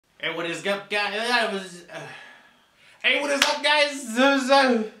Hey, what is up, guys? Hey, what is up, guys?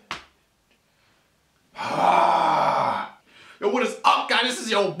 Yo, what is up, guys? This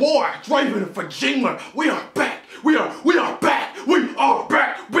is your boy, Draven and Fajingler. We are back. We are back. We are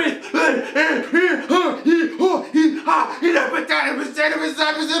back with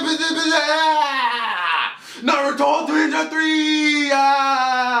Naruto 303.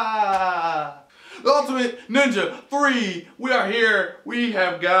 Ultimate Ninja 3. We are here. We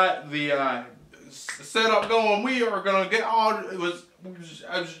have got the setup going. We are gonna get all. I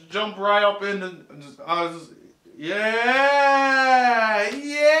just jumped right up in the. Yeah.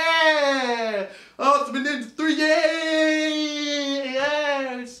 Ultimate Ninja 3. Yeah.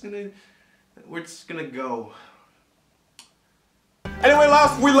 We're just gonna go. Anyway,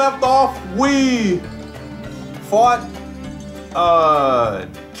 last we left off, we fought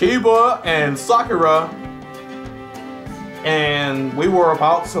Kiba and Sakura, and we were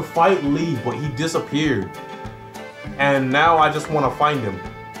about to fight Lee, but he disappeared. And now I just want to find him.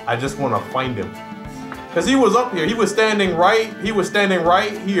 I just want to find him. Cause he was up here. He was standing right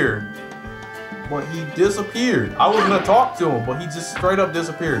here. But he disappeared. I was gonna talk to him, but he just straight up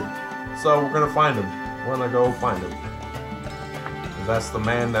disappeared. So we're gonna find him. We're gonna go find him. That's the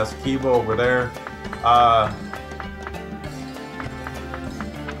man, that's Kiba over there.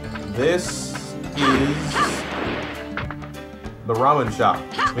 This is the ramen shop.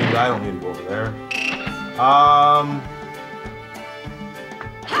 Maybe I don't need to go over there.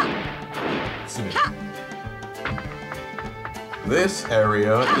 Excuse me. This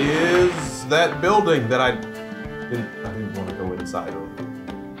area is that building that I didn't want to go inside of.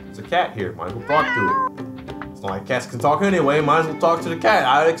 There's a cat here. Might as well talk to it. It's not like cats can talk anyway. Might as well talk to the cat.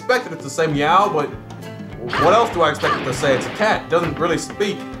 I expected it to say meow, but what else do I expect it to say? It's a cat. It doesn't really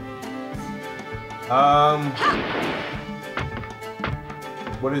speak.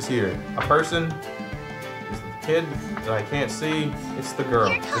 What is here? A person? Is it the kid that I can't see? It's the girl.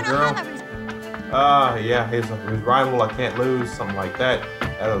 The girl? Yeah, his rival I can't lose, something like that.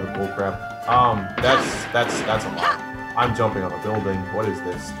 That other bullcrap. That's a lot. I'm jumping on a building. What is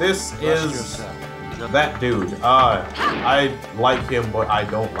this? This is that dude. I like him, but I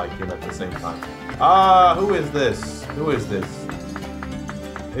don't like him at the same time. Who is this? Who is this?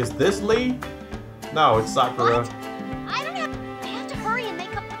 Is this Lee? No, it's Sakura. What? I don't have. I have to hurry and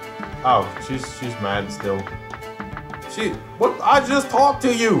make up. Oh, she's mad still. What? I just talked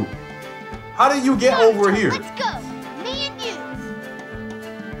to you. How did you get over here? Let's go. Me and you.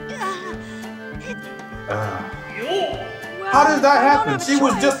 How does that happen? She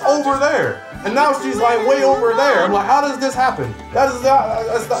was just over there, and now she's like way over there. I'm like, how does this happen? I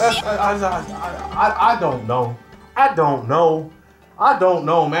don't know. I don't know. I don't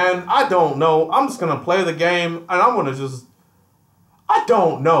know, man. I don't know. I'm just gonna play the game, and I'm gonna just. I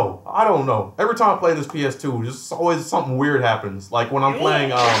don't know. I don't know. Every time I play this PS2, just always something weird happens. Like when I'm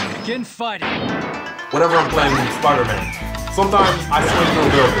playing, Begin fighting. whatever I'm playing Spider-Man. Sometimes I swing through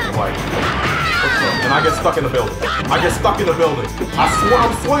a building, I'm like, and I get stuck in the building.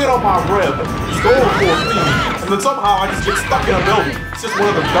 I'm swinging on my rib, going full speed, and then somehow I just get stuck in a building. It's just one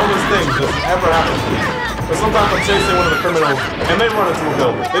of the dumbest things that's ever happened to me. But sometimes I'm chasing one of the criminals, and they run into a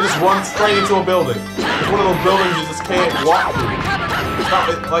building. They just run straight into a building. It's one of those buildings you just can't walk through.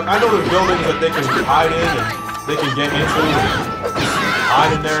 Like, I know there's buildings that they can hide in, and they can get into, and just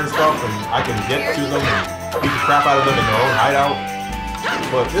hide in there and stuff, and I can get to them and beat the crap out of them in their own hideout.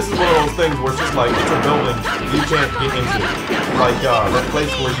 But this is one of those things where it's just like, it's a building you can't get into. Like, that place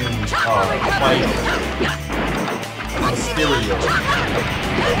where you, fight Mysterio.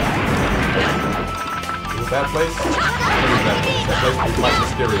 Is that place? What is that place? That place where you fight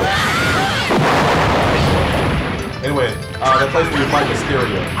Mysterio. Anyway, that place where you fight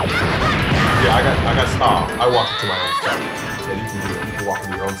Mysterio. Yeah, I got stopped. I walk into my own stuff. Yeah, you can do it. You can walk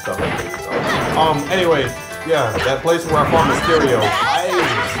into your own stuff. Anyway, yeah, that place where I fought Mysterio. I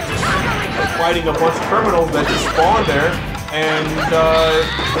was fighting a bunch of criminals that just spawned there, and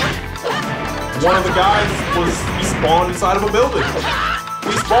one of the guys he spawned inside of a building.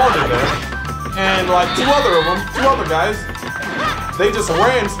 He spawned in there, and like two other guys, they just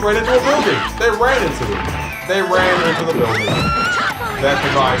ran straight into a building. They ran into it. They ran into the building that the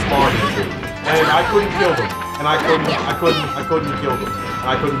guy spawned into, and I couldn't kill them, and I couldn't kill them, and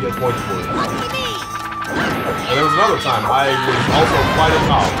I couldn't get points for it. And there was another time I was also fighting.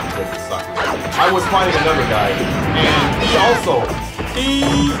 I was fighting another guy, and he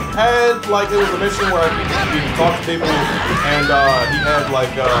had like it was a mission where he could talk to people, and he had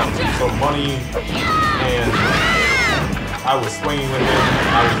like some money, and I was swinging with him.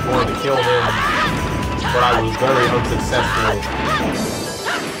 I was going to kill him. But I was very unsuccessful.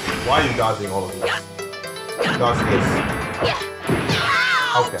 Why are you dodging all of this? Dodge this.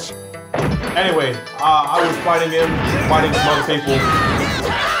 Okay. Anyway, I was fighting him, fighting some other people.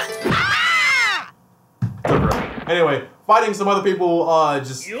 Took her out. Anyway, fighting some other people, I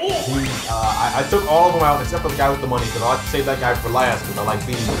took all of them out except for the guy with the money, because I like to save that guy for last, because I like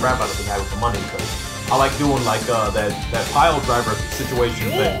beating the crap out of the guy with the money, because I like doing like that pile driver situation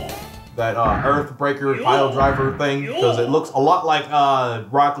thing. That Earthbreaker pile driver thing, because it looks a lot like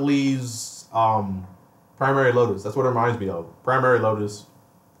Rock Lee's Primary Lotus. That's what it reminds me of. Primary Lotus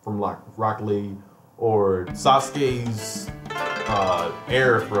from like Rock Lee, or Sasuke's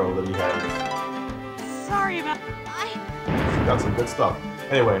air throw that he has. Sorry about Got some good stuff.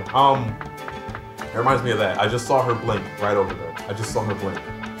 Anyway, it reminds me of that. I just saw her blink right over there. I just saw her blink.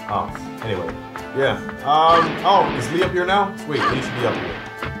 Anyway, yeah. Oh, is Lee up here now? Sweet, Lee should be up here.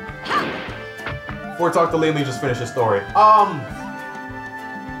 Before we talk to Lee, let me just finish his story.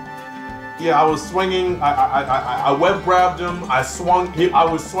 Yeah, I was swinging. I web grabbed him. I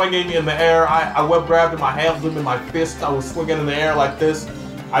was swinging in the air. I web grabbed him. I held him in my fist. I was swinging in the air like this.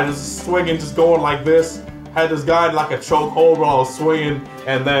 I just swinging, just going like this. Had this guy in like a chokehold while I was swinging,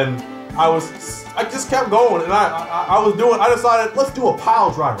 and then I just kept going, and I decided, let's do a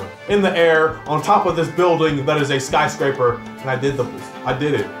pile driver in the air on top of this building that is a skyscraper, and I did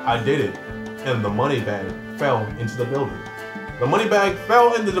it, and the money bag fell into the building. The money bag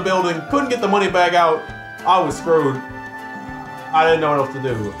fell into the building, couldn't get the money bag out, I was screwed. I didn't know what else to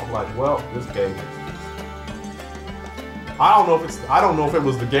do. I'm like, well, this game is... I don't know if it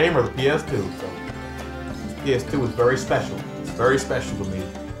was the game or the PS2, so... PS2 is very special. It's very special to me.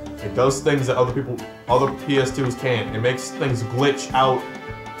 It does things that other PS2s can't. It makes things glitch out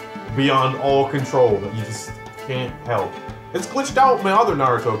beyond all control that you just can't help. It's glitched out in other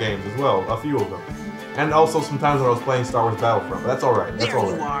Naruto games as well, a few of them. And also sometimes when I was playing Star Wars Battlefront, but that's alright. That's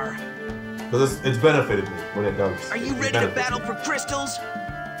alright. There you are. Because it's benefited me when it does. Are you ready to battle for crystals?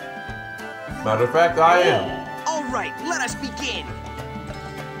 Matter of fact, I am. All right, let us begin.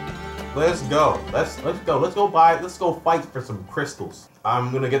 Let's go. Let's go fight for some crystals. I'm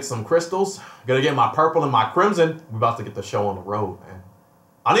gonna get some crystals. Gonna get my purple and my crimson. We're about to get the show on the road, man.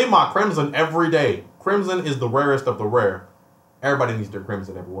 I need my crimson every day. Crimson is the rarest of the rare. Everybody needs their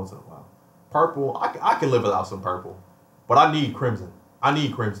crimson every once in a while. Purple, I can live without some purple. But I need crimson. I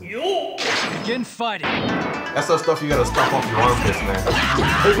need crimson. Begin fighting. That's that stuff you gotta stuff off your armpits, man.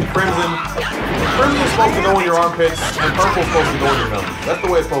 There's crimson. Crimson is supposed to go in your armpits, and purple is supposed to go in your nose. That's the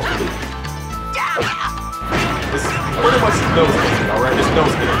way it's supposed to be. It's pretty much nose candy, alright? It's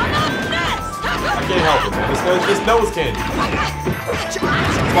nose candy. I can't help it, man. It's nose candy. It's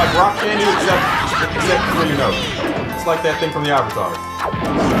like rock candy, except for your nose. It's like that thing from the Avatar.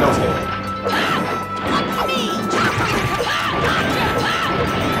 Nose candy.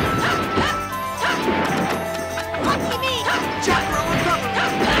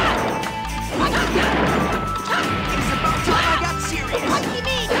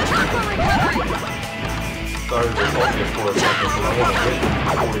 Started to focus for a second because I want to get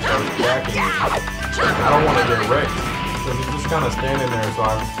before he starts attacking me. I don't want to get wrecked because he's just kind of standing there, so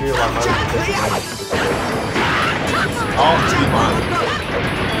I feel like I might have to take advantage of it. Oh, be mine.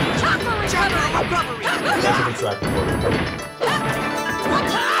 That's a distraction for you.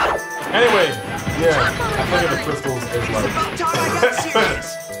 Anyway, yeah, I think of the crystals as like...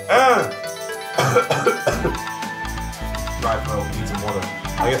 Dry throat, need some water.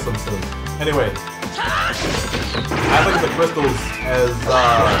 I guess some soon. Anyway. I look at the crystals as,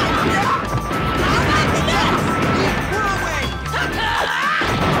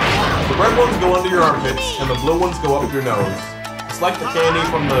 the red ones go under your armpits, and the blue ones go up your nose. It's like the candy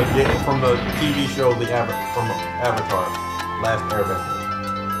from the TV show, from Avatar, Last Airbender.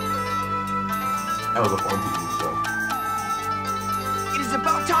 That was a fun TV show. It is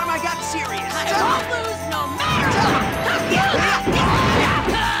about time I got serious. I won't lose no matter.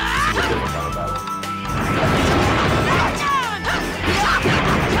 This is a different kind of battle.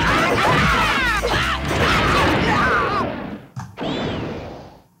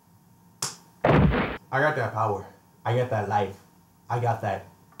 I got that power. I got that life. I got that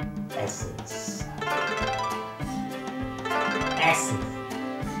essence. Essence.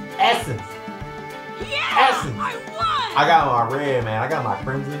 Essence. Yeah! Essence. I won! I got my red, man. I got my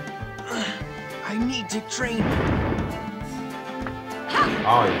crimson. I need to train.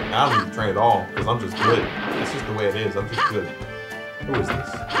 Oh yeah, I don't need to train at all, because I'm just good. That's just the way it is. I'm just good. Who is this?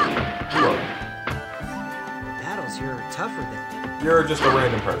 Who are you? Battles here are tougher than... You're just a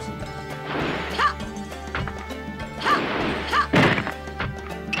random person.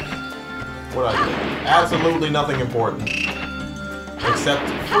 What I do? Absolutely nothing important. Except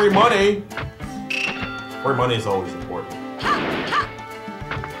free money. Free money is always important.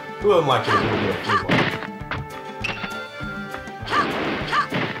 Who doesn't like a little bit of free money?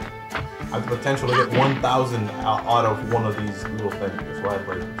 I have the potential to get 1,000 out of one of these little things. That's why I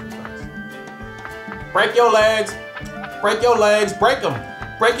break them sometimes. Break your legs! Break your legs! Break them!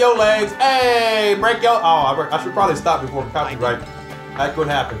 Break your legs! Hey! Break your... Oh, I should probably stop before copyright. That could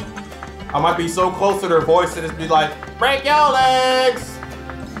happen. I might be so close to their voice that it'd be like, break your legs!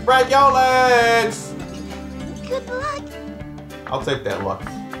 Break your legs! Good luck. I'll take that luck.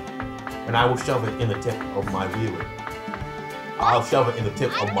 And I will shove it in the tip of my wheelie. I'll shove it in the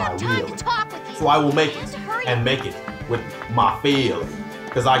tip of my wheelie. So I will make it. And make it with my feeling.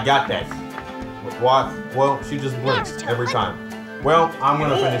 Because I got that. What? Well, she just blinks every time. Well, I'm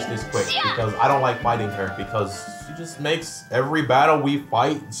gonna finish this quick because I don't like fighting her because she just makes every battle we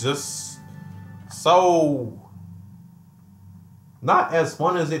fight just so not as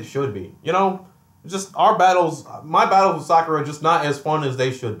fun as it should be. You know, just our battles, my battles with Sakura are just not as fun as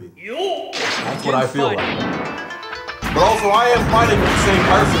they should be. That's what I feel like. But also, I am fighting with the same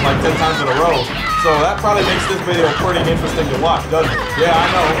person like 10 times in a row, so that probably makes this video pretty interesting to watch, doesn't it? Yeah, I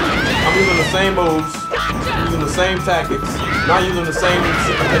know. I'm using the same moves, using the same tactics, not using the same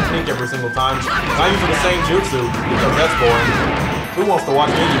technique every single time, not using the same jutsu, because that's boring. Who wants to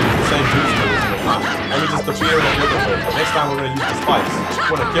watch me use the same jutsu every single time? Let me just appear in a different way. Next time we're going to use the spikes.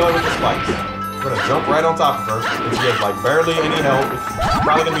 We're going to kill her with the spikes. We're going to jump right on top of her, and she has like barely any health, which is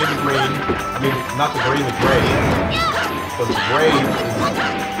probably going to be in the green. I mean, not the green, the gray. Because the gray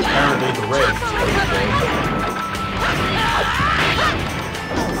is apparently the red of the game.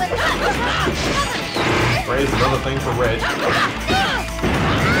 Gray is another thing for red.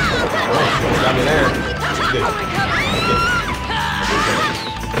 Oh, she got me there. She did.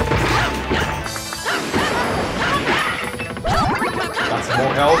 Got some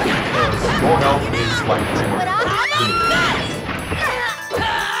more health. More health is like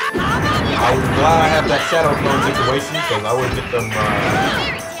I was glad I have that shadow clone situation because I would get them.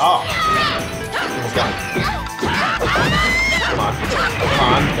 Oh, almost got me. Come on, come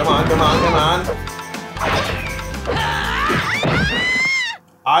on, come on, come on, come on.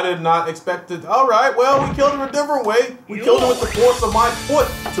 I did not expect it. All right, well, we killed her a different way. We killed her with the force of my foot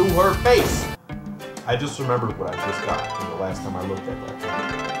to her face. I just remembered what I just got from the last time I looked at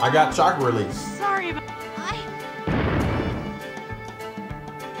that. I got chakra release. Sorry about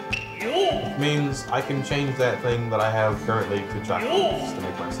Which means I can change that thing that I have currently to chakra release to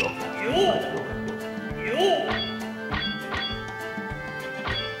make myself.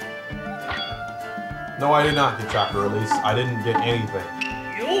 No, I did not get chakra release. I didn't get anything.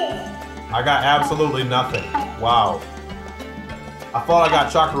 I got absolutely nothing. Wow. I thought I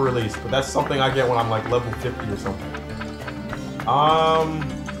got chakra release, but that's something I get when I'm like level 50 or something.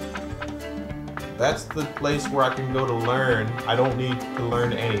 That's the place where I can go to learn. I don't need to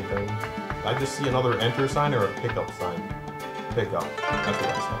learn anything. I just see another enter sign or a pickup sign. Pickup. That's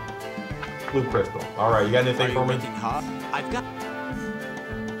what I saw. Blue crystal. Alright, you got anything for me? I've got...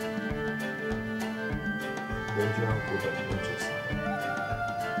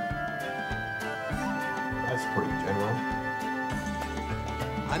 That's pretty general.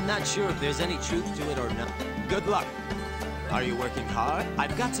 I'm not sure if there's any truth to it or not. Good luck. Are you working hard?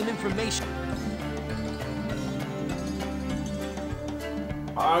 I've got some information.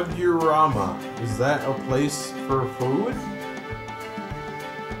 Agurama. Is that a place for food?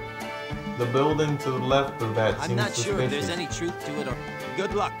 The building to the left of that seems I'm not suspicious. sure if there's any truth to it or...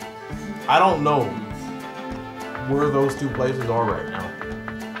 Good luck. I don't know where those two places are right now.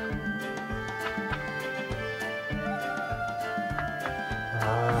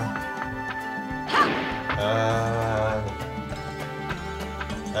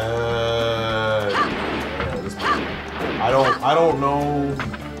 I don't know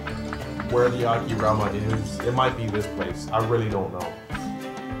where the Akirama is. It might be this place. I really don't know.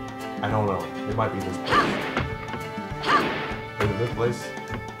 I don't know. It might be this place. Is it this place?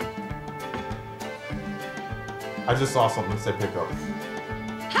 I just saw something that said pick up.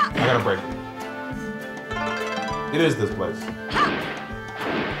 I gotta break it. It is this place.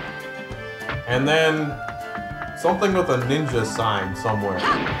 And then something with a ninja sign somewhere.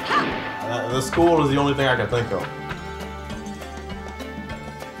 The school is the only thing I can think of.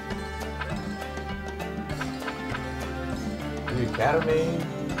 The academy?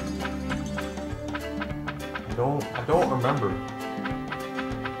 I don't remember.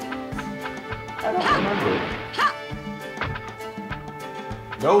 I don't remember.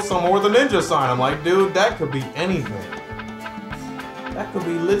 Go somewhere with a ninja sign. I'm like, dude, that could be anything. That could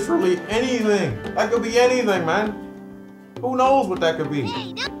be literally anything. That could be anything, man. Who knows what that could be?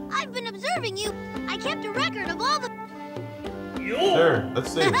 Hey, now, I've been observing you. I kept a record of all the... Sure,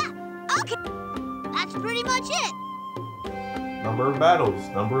 let's see. Okay, that's pretty much it. Number of battles,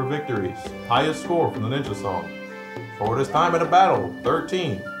 number of victories, highest score from the ninja song. Shortest time in a battle,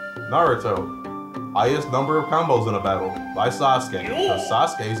 13. Naruto. Highest number of combos in a battle by Sasuke. Because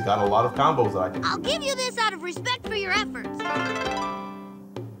Sasuke's got a lot of combos that I can I'll give you this out of respect for your efforts.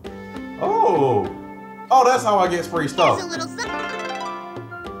 Oh! Oh, that's how I get free Here's stuff. a little something.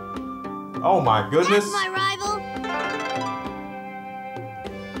 Oh my goodness. That's my rival.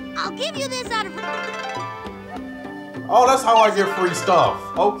 I'll give you this out of... Oh, that's how I get free stuff.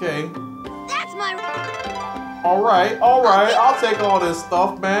 Okay. That's my... Alright, alright. I'll take all this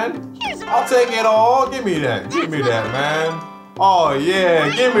stuff, man. Here's a... I'll take it all. Give me that. Give me that, man. Oh, yeah.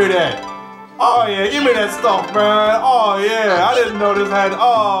 Give me that. Oh, yeah. Give me that stuff, man. Oh, yeah. I didn't know this had...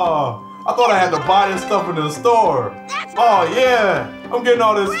 Oh. I thought I had to buy this stuff in the store. Oh, yeah. I'm getting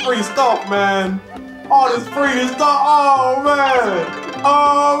all this free stuff, man. All this free stuff. Oh, man.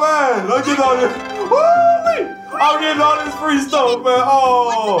 Oh, man. I'm getting all this... Woo-wee. I'm getting all this free stuff, man.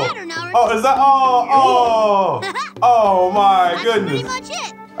 Oh. What's the matter, Naruto? Oh, is that... Oh, oh. Oh, my goodness. That's pretty much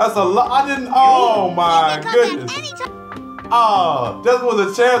it. That's a lot. I didn't... Oh, my You can come goodness. back anytime. Oh, this was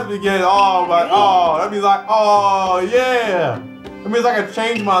a chance we get. Oh, my... Oh, that means like... Oh, yeah. That means I can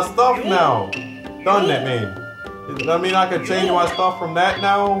change my stuff now. Doesn't it mean? Does that mean I can change my stuff from that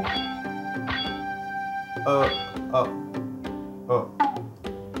now?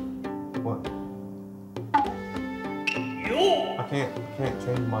 What? I can't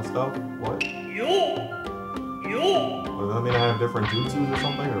change my stuff? What? Does that mean I have different jutsus or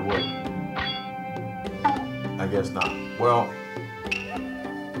something, or what? I guess not. Well,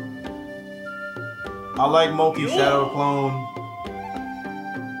 I like multi-shadow clone,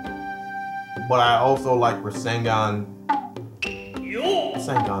 but I also like Rasengan.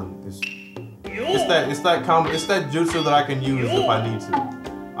 Rasengan is it's that jutsu that I can use if I need to.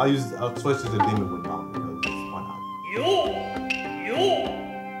 I'll switch to the Demon Wind Bomb because why not?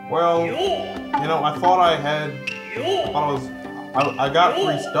 Well, you know, I thought I had. I got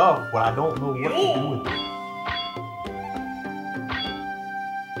free stuff, but I don't know what to do with it.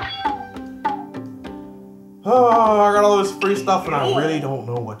 Oh, I got all this free stuff and I really don't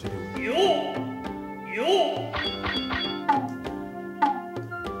know what to do with it.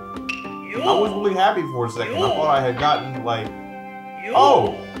 I was really happy for a second. I thought I had gotten like...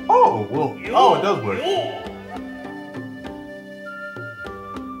 Oh, well, oh, it does work.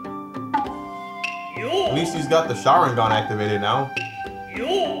 At least he's got the Sharingan activated now.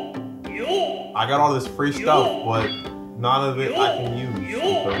 I got all this free stuff, but none of it I can use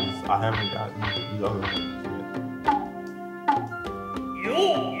because I haven't gotten these other things yet.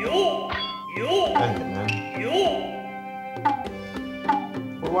 Dang it, man.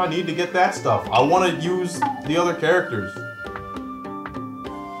 What do I need to get that stuff? I want to use the other characters.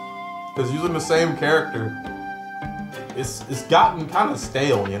 Because using the same character, it's gotten kind of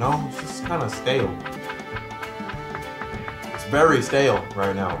stale, you know? It's just kind of stale. It's very stale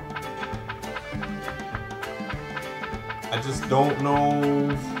right now. I just don't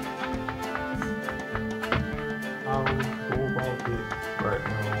know how to go about it right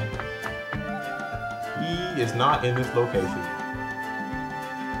now. He is not in this location.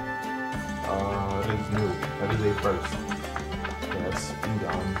 It is new. That is a first. Yes,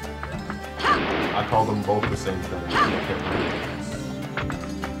 Ingon. I call them both the same thing.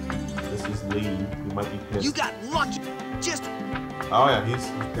 This is Lee. He might be pissed. You got lucky. Just... Oh yeah, he's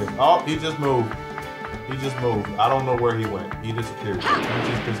pissed. Oh, he just moved. He just moved. I don't know where he went. He disappeared. He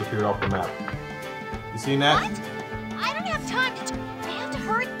just disappeared off the map. You seen that? What? I don't have time to... I have to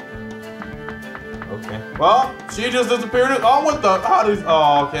hurry. Okay. Well, she just disappeared. Oh, what the? How does...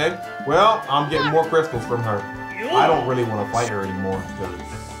 Oh, okay. Well, I'm getting more crystals from her. I don't really want to fight her anymore because,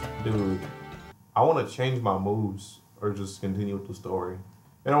 dude, I want to change my moves or just continue with the story.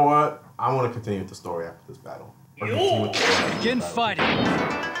 You know what? I want to continue with the story after this battle. Or continue with the story after this Begin battle. fighting.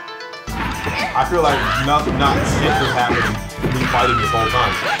 I feel like not shit was happening to me fighting this whole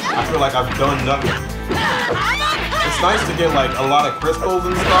time. I feel like I've done nothing. It's nice to get like a lot of crystals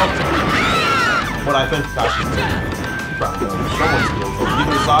and stuff, but I think Kakashi someone steals them.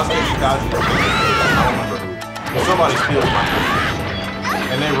 Either Sasuke, Kakashi, or I don't remember who. But somebody steals my crystals.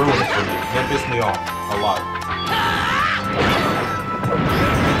 And they ruin it for me. They piss me off a lot.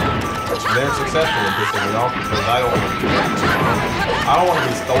 They're successful in pissing me off because I don't want to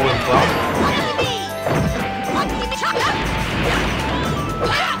be stolen from.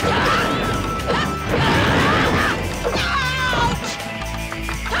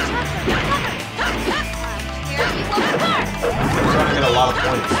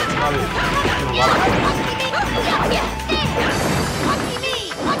 points. That's not it. Getting a lot of points. Lucky me!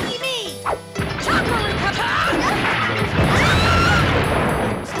 Lucky me! Choco recovery!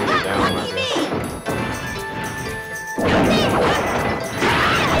 Slow it down, I Lucky me! guess.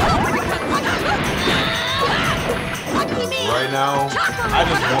 Lucky me! Right now, I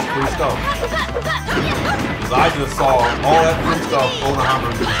just want free stuff. Because I just saw all that free stuff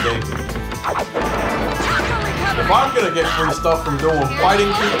Onohama just gave me. If I'm gonna get free stuff from doing fighting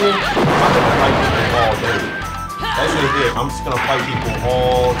people, I'm gonna fight people all day. That's just it. I'm just gonna fight people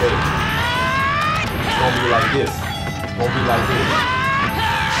all day. It's gonna be like this. It's gonna be like this.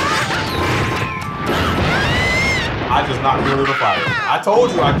 I just knocked her to the fire. I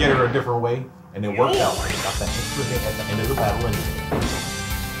told you I'd get her a different way, and it worked out. I got that extra hit at the end of the battle anyway.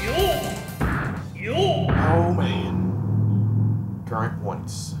 Oh man. Current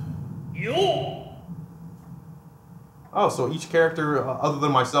points. Oh, so each character, other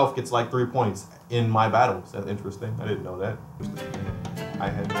than myself, gets like 3 points in my battles. That's interesting. I didn't know that. I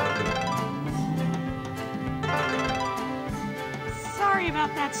had no idea. Sorry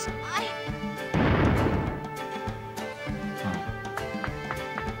about that.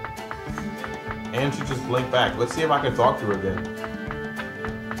 And she just blinked back. Let's see if I can talk to her again.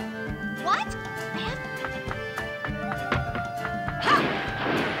 What?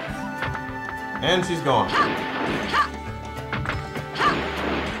 And she's gone. I'm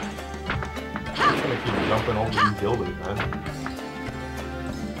just gonna keep jumping over these buildings, man.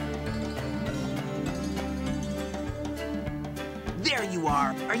 There you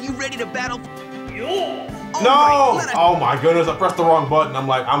are. Are you ready to battle? No! Oh my goodness, I pressed the wrong button.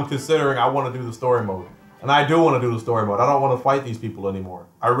 I'm considering I want to do the story mode. And I do want to do the story mode. I don't want to fight these people anymore.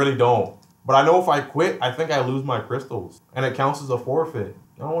 I really don't. But I know if I quit, I think I lose my crystals. And it counts as a forfeit.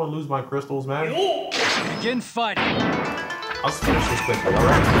 I don't want to lose my crystals, man. Begin fighting. I'll just finish this quickly,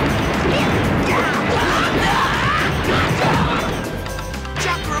 alright?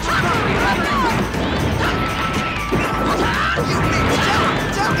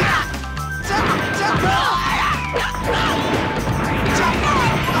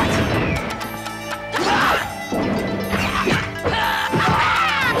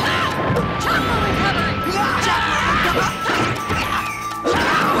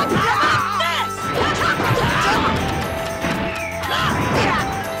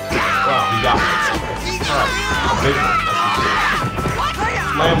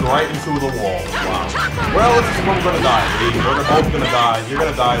 Slammed right into the wall. Wow. Well, this is when we're gonna die. We're both gonna die. You're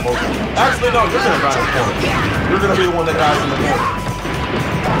gonna die both. Actually, no, you're gonna die in the corner. You're gonna be the one that dies in the corner.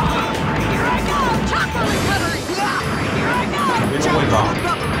 Give me a wind bomb.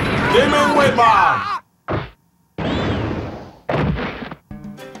 Give me a wind bomb!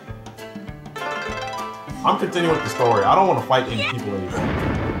 I'm continuing with the story. I don't want to fight any people anymore.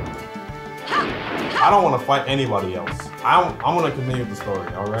 I don't want to fight anybody else. I'm gonna continue with the story,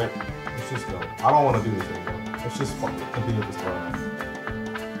 alright? Let's just go. I don't want to do this anymore. Let's just continue with the story.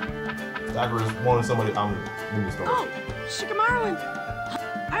 Dagger is wanting somebody. I'm in the story. Oh, Shikamaru,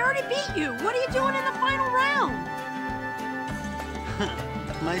 I already beat you. What are you doing in the final round?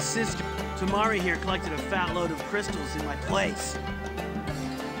 My sister, Tamari here, collected a fat load of crystals in my place.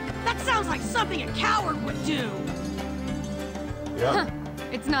 That sounds like something a coward would do. Yeah.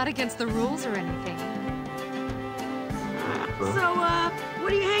 It's not against the rules or anything. So,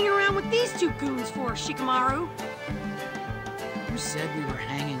 what are you hanging around with these two goons for, Shikamaru? Who said we were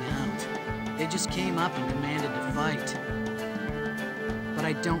hanging out? They just came up and demanded to fight. But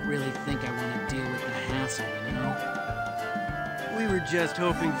I don't really think I want to deal with the hassle, you know? We were just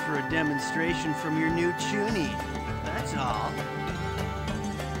hoping for a demonstration from your new Chunin. That's all.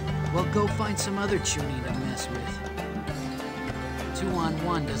 Well, go find some other Chunin to mess with.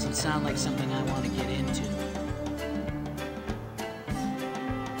 2-on-1 doesn't sound like something I want to get into.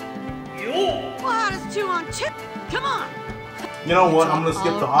 Well, how does 2-on-2? Come on! You know what? I'm gonna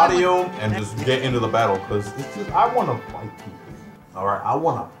skip the audio and just get into the battle because it's just I want to fight people. All right, I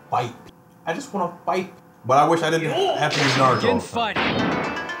want to fight. I just want to fight. But I wish I didn't have to use Naruto. Begin fighting.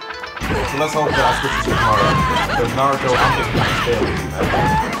 So let's hope that I switch to Naruto. Because Naruto, I'm just not failing.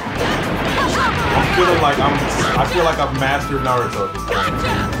 I'm feeling like I feel like I've mastered Naruto at this point.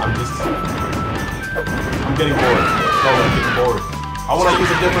 I'm getting bored. Slowly getting bored. I want to use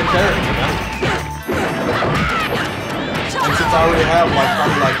a different character, man. And since I already have like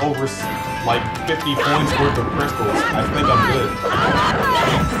probably like over like 50 points worth of crystals, I think I'm good.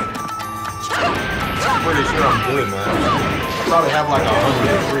 I'm pretty sure I'm good, man. I probably have like 100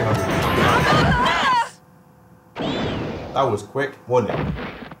 or 300. That was quick, wasn't it?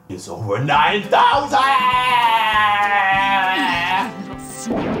 It's over 9,000!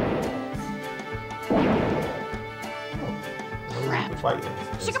 fighting.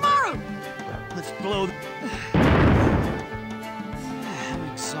 Shikamaru! Let's blow.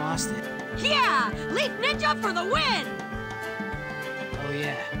 I'm exhausted. Yeah! Leaf Ninja for the win! Oh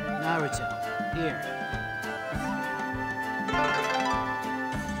yeah, Naruto. Here.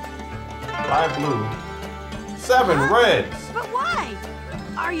 5 blue. 7 reds. But why?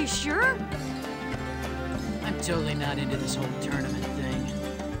 Are you sure? I'm totally not into this whole tournament thing.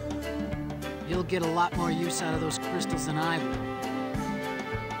 You'll get a lot more use out of those crystals than I will.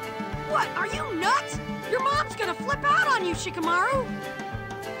 What, are you nuts? Your mom's gonna flip out on you, Shikamaru!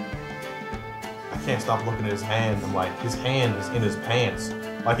 I can't stop looking at his hand. I'm like, his hand is in his pants.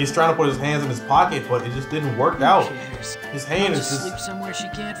 Like he's trying to put his hands in his pocket, but it just didn't work out. Who cares? His hand I'll is just just sleep somewhere she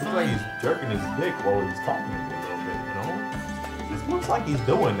can't looks like find. he's jerking his dick while he's talking to me a little bit, you know? It just looks like he's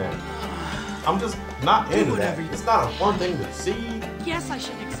doing that. I'm just not Do into that. whatever you- It's not a fun thing to see. Guess I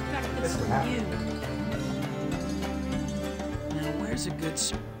should expect this That's what from you. Now where's a good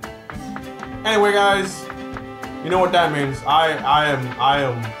Anyway, guys, you know what that means. I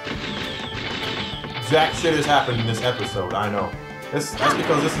am jack shit has happened in this episode. I know. That's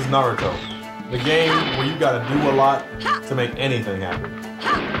because this is Naruto, the game where you gotta do a lot to make anything happen.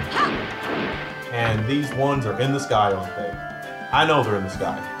 And these ones are in the sky, aren't they? I know they're in the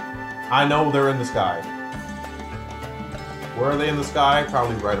sky. I know they're in the sky. Where are they in the sky?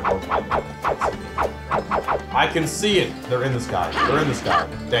 Probably right above my head. I can see it. They're in the sky. They're in the sky.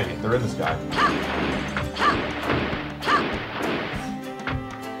 Dang it, they're in the sky.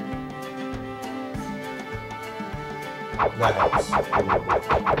 That helps a little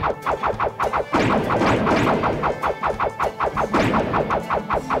bit.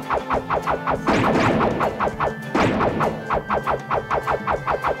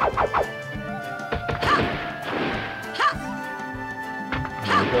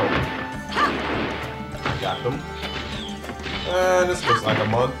 Here we go. Got them. And this looks like a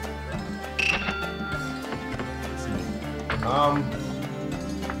month. Let's see.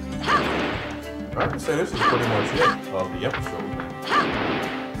 I can say this is pretty much it of the episode.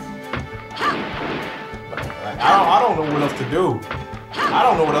 I don't know what else to do. I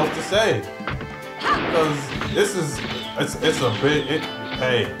don't know what else to say. Because this is, it's a bit,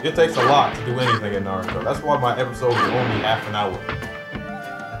 hey, it takes a lot to do anything in Naruto. That's why my episodes are only half an hour.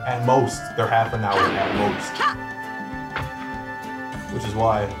 At most, they're half an hour at most. Which is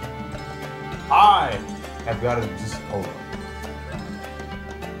why I have got to just hold on.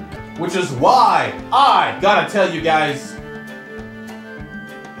 Which is why I gotta tell you guys,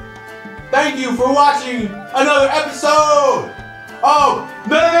 thank you for watching another episode of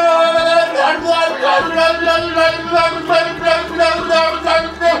Naruto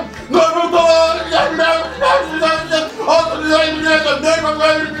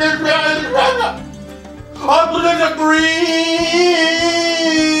 3.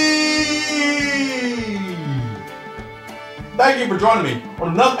 Thank you for joining me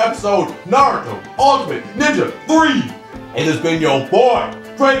on another episode of Naruto Ultimate Ninja 3. It has been your boy,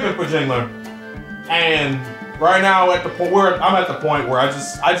 Fajingler. And right now at the point where I'm at the point where I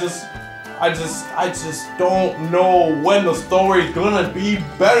just don't know when the story is gonna be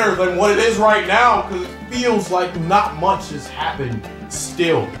better than what it is right now, because it feels like not much has happened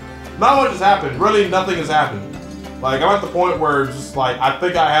still. Not much has happened. Really, nothing has happened. Like, I'm at the point where just like, I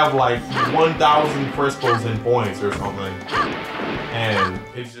think I have like 1,000 crystals in points or something. And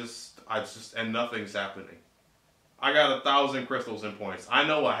and nothing's happening. I got 1,000 crystals in points. I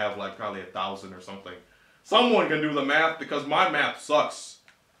know I have like probably 1,000 or something. Someone can do the math because my math sucks.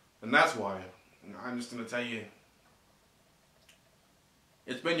 And that's why I'm just gonna tell you.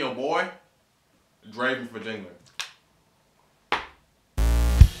 It's been your boy, Draven Fajingler.